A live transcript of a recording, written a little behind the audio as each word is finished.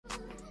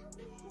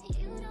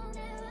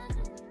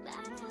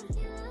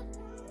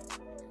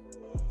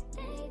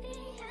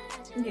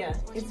Yeah,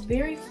 it's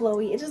very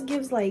flowy. It just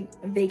gives like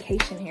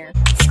vacation hair.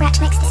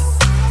 Scratch mixed it.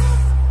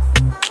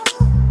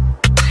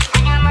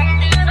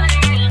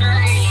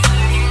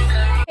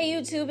 Hey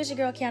YouTube, it's your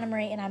girl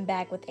Kiannamoracia and I'm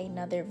back with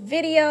another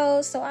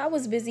video. So I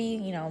was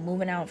busy, you know,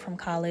 moving out from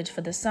college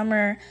for the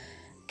summer.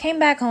 Came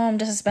back home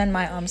just to spend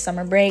my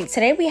summer break.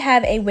 Today we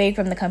have a wig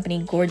from the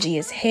company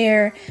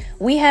Gorgius-Hair.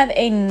 We have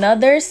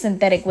another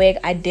synthetic wig.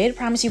 I did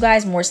promise you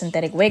guys more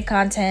synthetic wig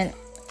content.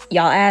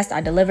 Y'all asked,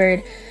 I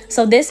delivered.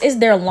 So this is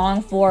their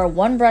long for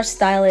One Brush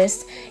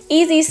Stylist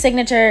easy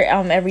signature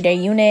everyday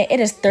unit. It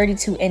is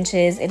 32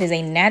 inches. It is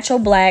a natural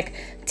black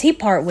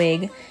T-part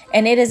wig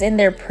and it is in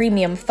their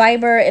premium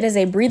fiber. It is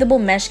a breathable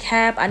mesh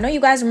cap. I know you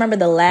guys remember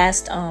the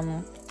last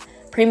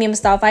premium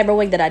style fiber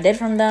wig that I did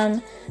from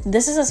them.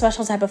 This is a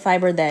special type of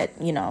fiber that,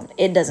 you know,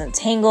 it doesn't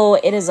tangle.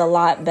 It is a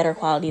lot better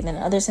quality than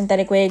other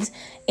synthetic wigs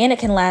and it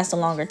can last a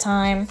longer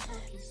time.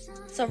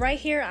 So right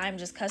here, I'm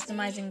just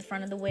customizing the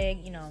front of the wig.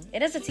 You know,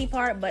 it is a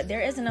T-part, but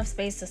there is enough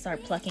space to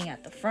start plucking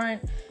at the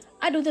front.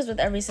 I do this with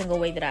every single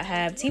wig that I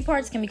have.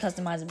 T-parts can be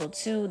customizable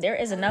too. There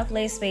is enough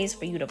lace space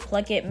for you to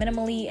pluck it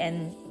minimally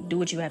and do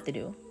what you have to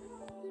do.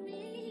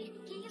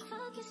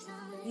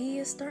 He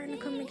is starting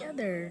to come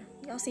together.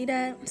 Y'all see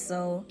that?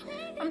 So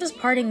I'm just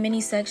parting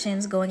mini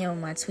sections, going in with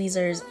my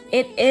tweezers.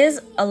 It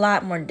is a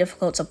lot more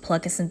difficult to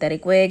pluck a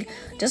synthetic wig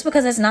just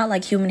because it's not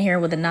like human hair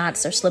where the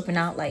knots are slipping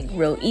out like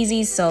real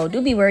easy. So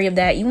do be wary of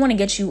that. You want to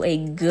get you a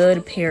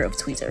good pair of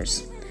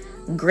tweezers.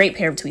 Great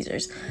pair of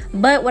tweezers.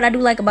 But what I do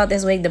like about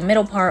this wig, the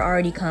middle part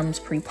already comes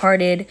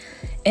pre-parted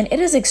and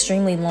it is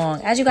extremely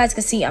long. As you guys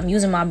can see, I'm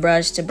using my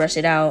brush to brush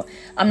it out.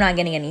 I'm not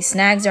getting any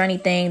snags or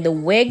anything. The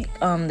wig,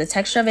 the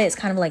texture of it is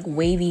kind of like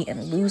wavy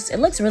and loose. It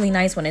looks really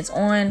nice when it's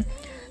on.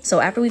 So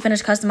after we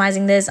finish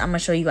customizing this, I'm gonna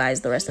show you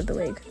guys the rest of the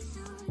wig.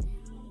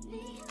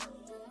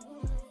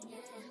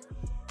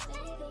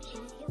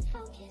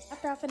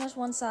 After I finish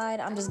one side,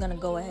 I'm just gonna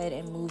go ahead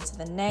and move to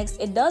the next.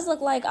 It does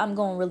look like I'm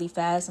going really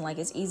fast and like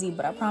it's easy,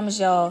 but I promise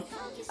y'all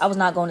I was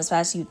not going as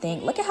fast as you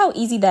think. Look at how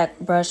easy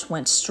that brush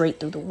went straight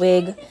through the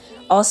wig.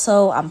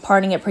 Also, I'm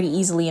parting it pretty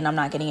easily and I'm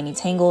not getting any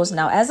tangles.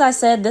 Now, as I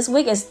said, this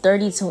wig is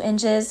 32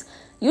 inches.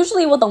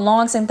 Usually with a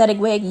long synthetic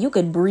wig, you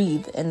could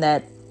breathe and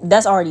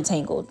that's already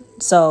tangled.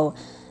 So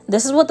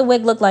this is what the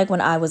wig looked like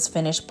when I was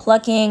finished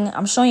plucking.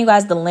 I'm showing you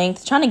guys the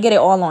length, trying to get it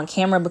all on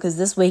camera because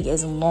this wig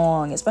is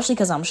long, especially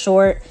because I'm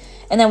short.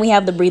 And then we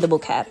have the breathable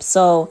cap.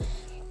 So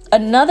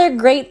another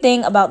great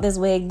thing about this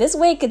wig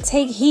could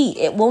take heat.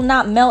 It will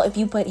not melt if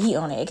you put heat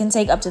on it. It can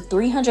take up to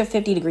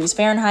 350 degrees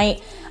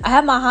Fahrenheit. I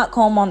have my hot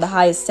comb on the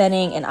highest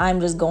setting and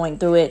I'm just going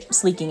through it,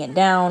 sleeking it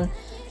down.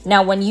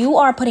 Now, when you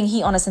are putting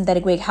heat on a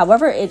synthetic wig,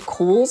 however it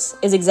cools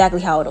is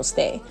exactly how it'll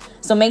stay.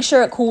 So make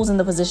sure it cools in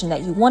the position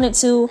that you want it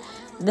to.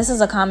 This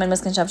is a common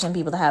misconception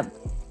people have.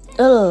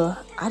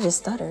 I just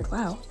stuttered.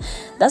 Wow.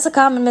 That's a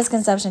common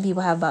misconception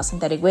people have about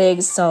synthetic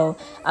wigs. So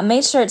I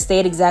made sure it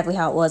stayed exactly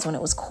how it was when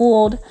it was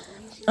cooled.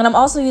 And I'm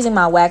also using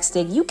my wax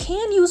stick. You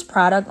can use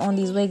product on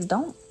these wigs.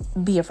 Don't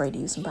be afraid to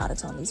use some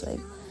products on these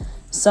wigs.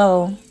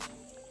 So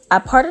I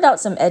parted out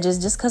some edges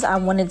just because I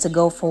wanted to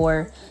go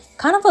for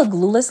kind of a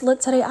glueless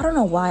look today. I don't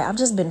know why. I've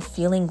just been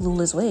feeling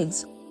glueless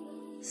wigs.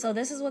 So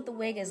this is what the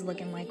wig is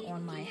looking like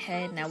on my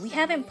head. Now, we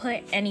haven't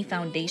put any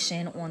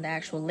foundation on the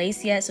actual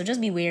lace yet, so just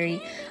be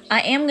wary. I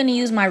am going to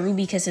use my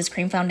Ruby Kisses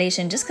cream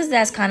foundation just because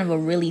that's kind of a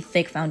really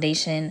thick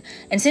foundation.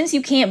 And since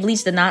you can't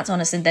bleach the knots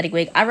on a synthetic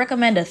wig, I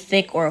recommend a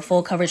thick or a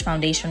full coverage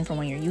foundation for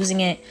when you're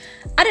using it.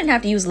 I didn't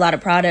have to use a lot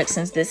of product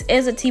since this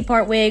is a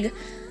T-part wig.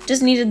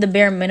 Just needed the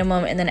bare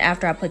minimum, and then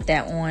after I put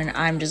that on,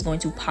 I'm just going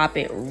to pop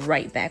it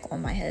right back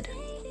on my head.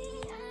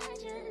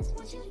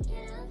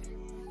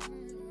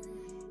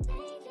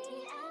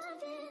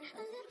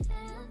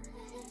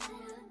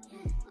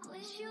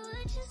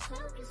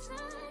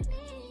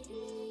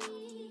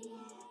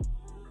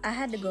 I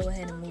had to go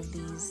ahead and move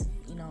these,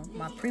 you know,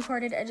 my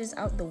pre-parted edges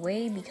out the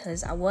way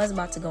because I was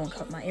about to go and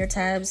cut my ear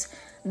tabs.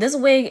 This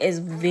wig is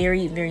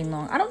very, very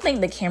long. I don't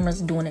think the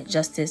camera's doing it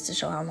justice to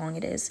show how long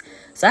it is.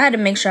 So I had to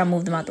make sure I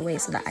moved them out the way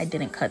so that I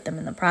didn't cut them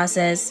in the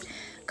process.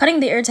 Cutting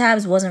the ear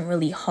tabs wasn't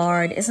really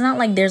hard. It's not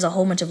like there's a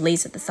whole bunch of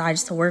lace at the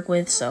sides to work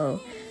with, so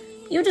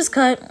you just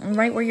cut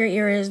right where your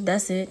ear is.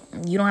 That's it.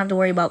 You don't have to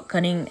worry about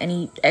cutting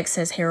any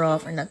excess hair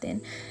off or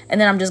nothing.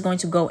 And then I'm just going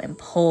to go and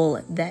pull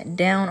that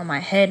down on my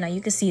head. Now you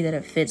can see that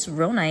it fits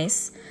real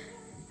nice.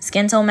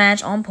 Skin tone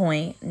match on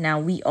point. Now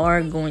we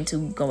are going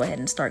to go ahead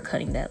and start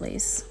cutting that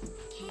lace.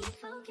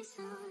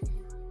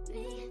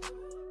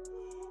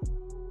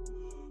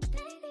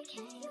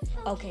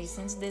 Okay,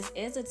 since this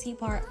is a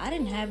T-part, I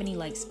didn't have any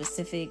like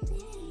specific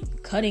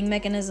cutting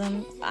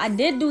mechanism. I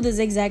did do the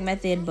zigzag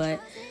method, but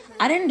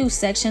I didn't do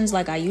sections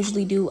like I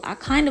usually do. I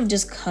kind of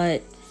just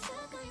cut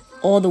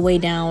all the way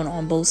down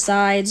on both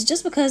sides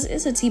just because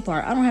it's a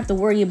T-part. I don't have to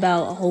worry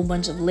about a whole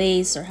bunch of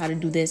lace or how to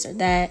do this or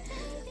that.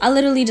 I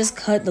literally just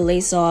cut the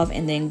lace off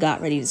and then got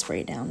ready to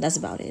spray it down. That's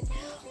about it.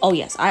 Oh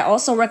yes, I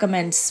also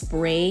recommend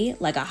spray,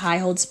 like a high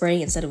hold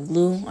spray instead of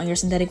glue on your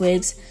synthetic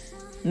wigs.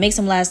 Makes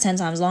them last 10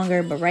 times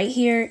longer. But right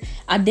here,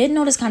 I did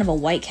notice kind of a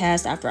white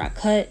cast after I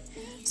cut.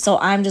 So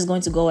I'm just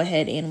going to go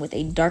ahead in with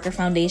a darker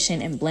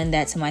foundation and blend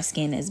that to my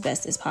skin as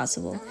best as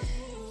possible.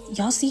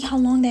 Y'all see how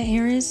long that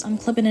hair is? I'm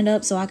clipping it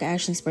up so I can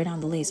actually spray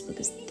down the lace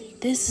because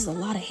this is a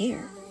lot of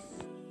hair.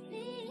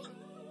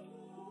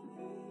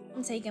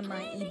 I'm taking my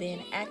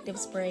Ebin active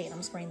spray and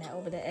I'm spraying that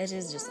over the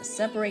edges just to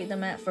separate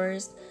them at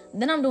first.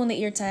 Then I'm doing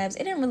the ear tabs.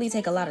 It didn't really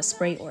take a lot of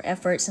spray or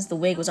effort since the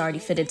wig was already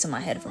fitted to my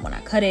head from when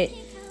I cut it.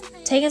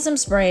 Taking some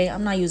spray.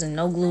 I'm not using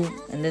no glue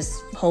in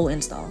this whole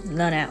install,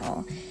 none at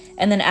all.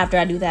 And then after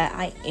I do that,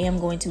 I am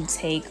going to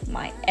take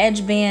my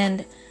edge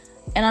band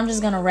and I'm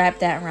just gonna wrap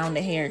that around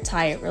the hair,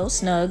 tie it real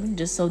snug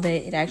just so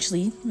that it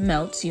actually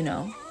melts, you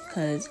know,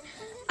 because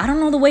I don't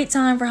know the wait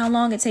time for how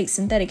long it takes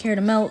synthetic hair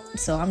to melt,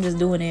 so I'm just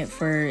doing it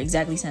for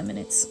exactly 10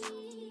 minutes.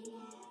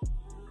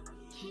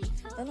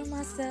 Feeling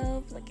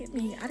myself, look at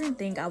me. I didn't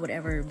think I would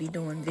ever be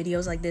doing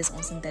videos like this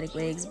on synthetic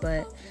wigs,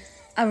 but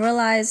I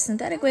realized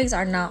synthetic wigs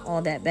are not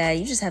all that bad.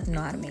 You just have to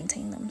know how to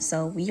maintain them.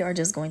 So we are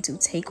just going to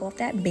take off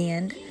that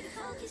band.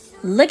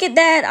 Look at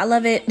that, I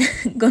love it.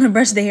 Gonna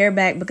brush the hair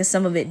back because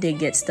some of it did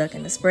get stuck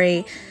in the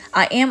spray.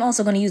 I am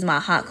also gonna use my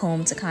hot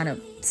comb to kind of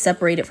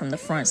separate it from the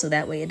front so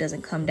that way it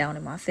doesn't come down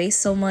in my face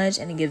so much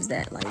and it gives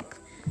that like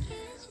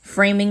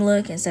framing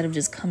look instead of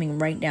just coming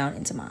right down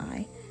into my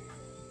eye.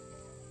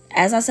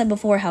 As I said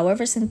before,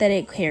 however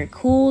synthetic hair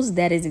cools,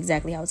 that is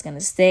exactly how it's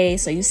gonna stay.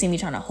 So you see me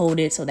trying to hold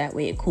it so that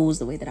way it cools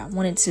the way that I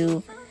want it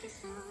to.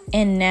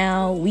 And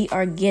now we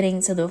are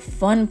getting to the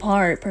fun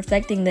part,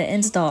 perfecting the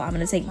install. I'm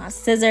gonna take my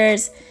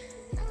scissors,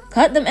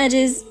 cut them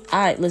edges.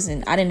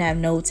 Listen, I didn't have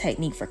no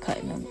technique for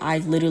cutting them. I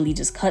literally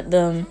just cut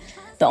them.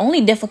 The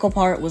only difficult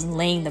part was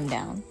laying them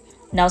down.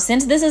 Now,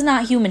 since this is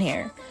not human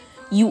hair,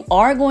 you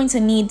are going to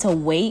need to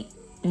wait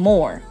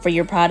more for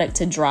your product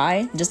to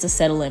dry just to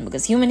settle in,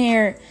 because human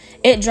hair,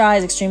 it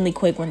dries extremely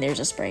quick when there's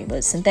a spray,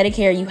 but synthetic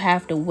hair, you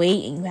have to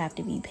wait and you have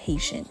to be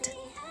patient.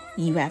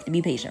 You have to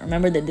be patient.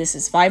 Remember that this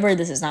is fiber,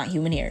 this is not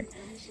human hair.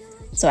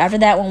 So after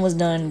that one was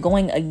done,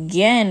 going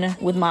again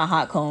with my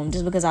hot comb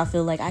just because I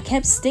feel like I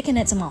kept sticking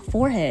it to my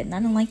forehead and I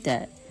didn't like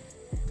that.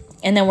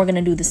 And then we're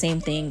gonna do the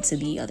same thing to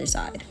the other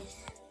side.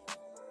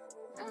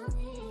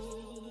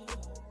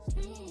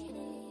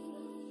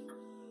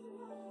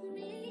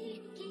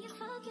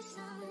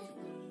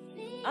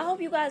 I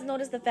hope you guys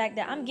notice the fact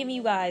that I'm giving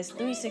you guys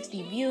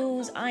 360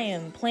 views. I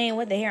am playing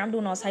with the hair. I'm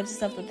doing all types of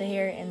stuff with the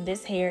hair, and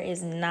this hair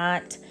is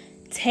not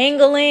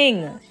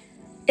tangling.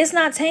 It's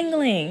not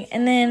tangling.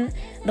 And then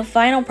the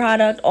final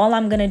product, all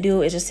I'm gonna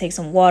do is just take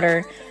some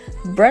water,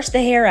 brush the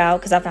hair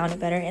out because I found it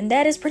better, and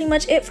that is pretty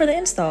much it for the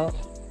install.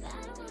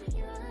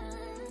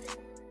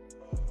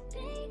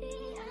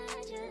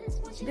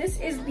 This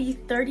is the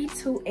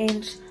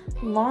 32-inch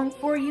long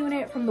 4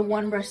 unit from the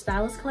One Brush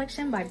Stylist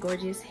collection by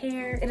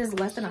Gorgius-Hair. It is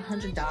less than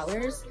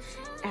 $100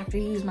 after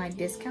you use my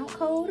discount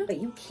code, but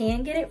you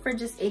can get it for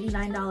just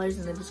 $89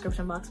 in the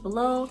description box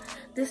below.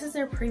 This is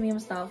their premium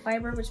style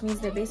fiber, which means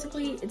that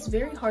basically it's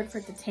very hard for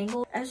it to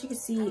tangle. As you can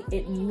see,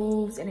 it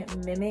moves and it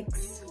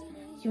mimics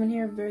human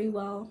hair very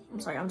well. I'm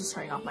sorry, I'm just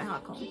turning off my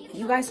hot comb.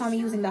 You guys saw me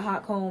using the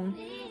hot comb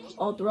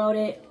all throughout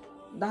it.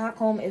 The hot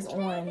comb is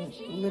on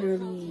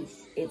literally,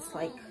 it's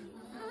like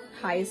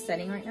highest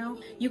setting right now.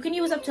 You can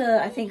use up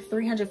to, I think,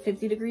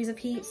 350 degrees of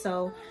heat,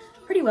 so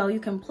pretty well. You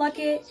can pluck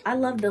it. I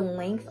love the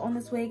length on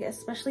this wig,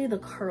 especially the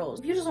curls.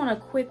 If you just want a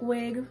quick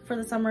wig for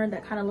the summer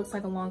that kind of looks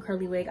like a long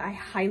curly wig, I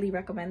highly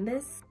recommend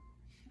this.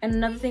 And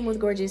another thing with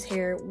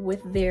Gorgius-Hair,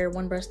 with their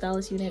One Brush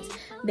Stylist units,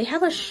 they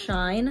have a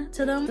shine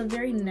to them. It's a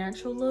very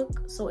natural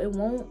look, so it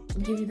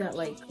won't give you that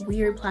like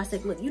weird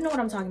plastic look. You know what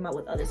I'm talking about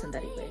with other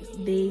synthetic wigs.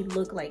 They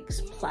look like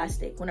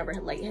plastic whenever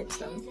light hits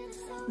them.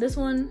 This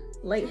one,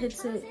 light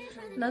hits it,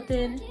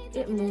 nothing,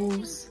 it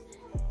moves.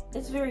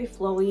 It's very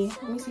flowy.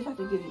 Let me see if I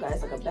can give you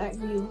guys like a back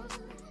view.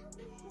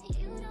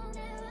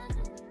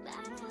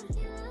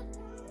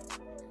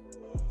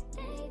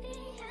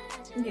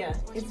 Yeah,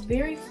 it's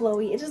very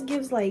flowy. It just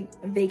gives like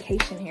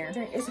vacation hair.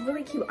 It's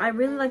really cute. I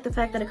really like the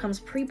fact that it comes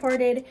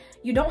pre-parted.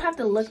 You don't have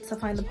to look to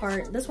find the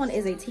part. This one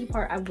is a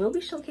T-part. I will be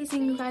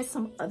showcasing you guys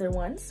some other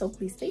ones, so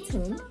please stay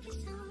tuned.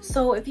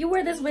 So if you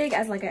wear this wig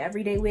as like an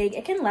everyday wig,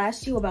 it can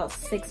last you about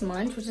 6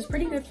 months, which is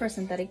pretty good for a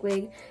synthetic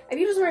wig. If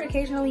you just wear it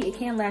occasionally, it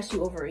can last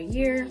you over a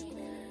year.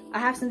 I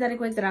have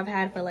synthetic wigs that I've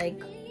had for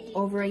like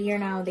over a year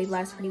now. They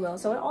last pretty well.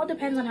 So it all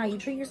depends on how you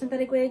treat your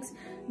synthetic wigs.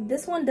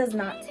 This one does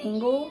not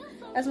tangle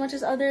as much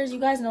as others. You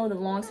guys know the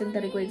long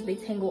synthetic wigs, they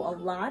tangle a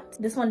lot.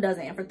 This one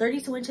doesn't. And for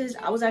 32 inches,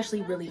 I was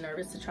actually really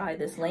nervous to try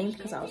this length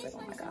because I was like,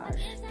 oh my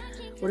gosh,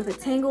 what if it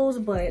tangles?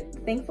 But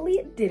thankfully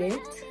it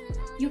didn't.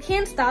 You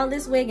can style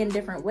this wig in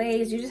different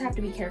ways. You just have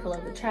to be careful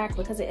of the track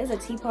because it is a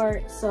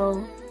T-part.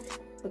 So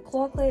the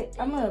claw clip,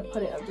 I'm gonna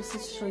put it up just to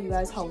show you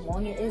guys how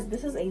long it is.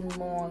 This is a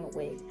long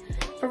wig.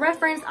 For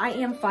reference, I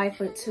am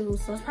 5'2",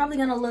 so it's probably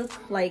gonna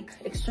look like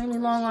extremely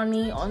long on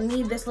me. On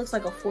me, this looks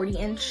like a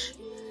 40-inch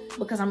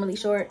because I'm really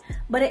short,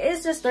 but it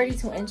is just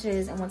 32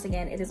 inches. And once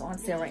again, it is on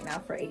sale right now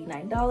for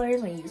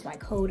 $89 when you use my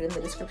code in the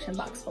description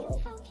box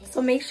below.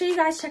 So make sure you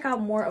guys check out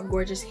more of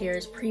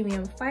Gorgius-Hair's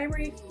premium fiber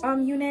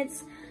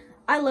units.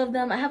 I love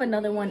them. I have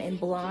another one in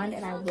blonde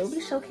and I will be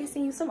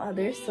showcasing you some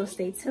others, so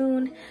stay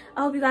tuned.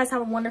 I hope you guys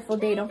have a wonderful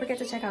day. Don't forget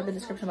to check out the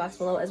description box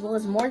below as well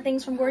as more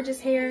things from Gorgius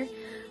Hair.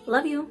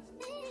 Love you.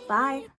 Bye.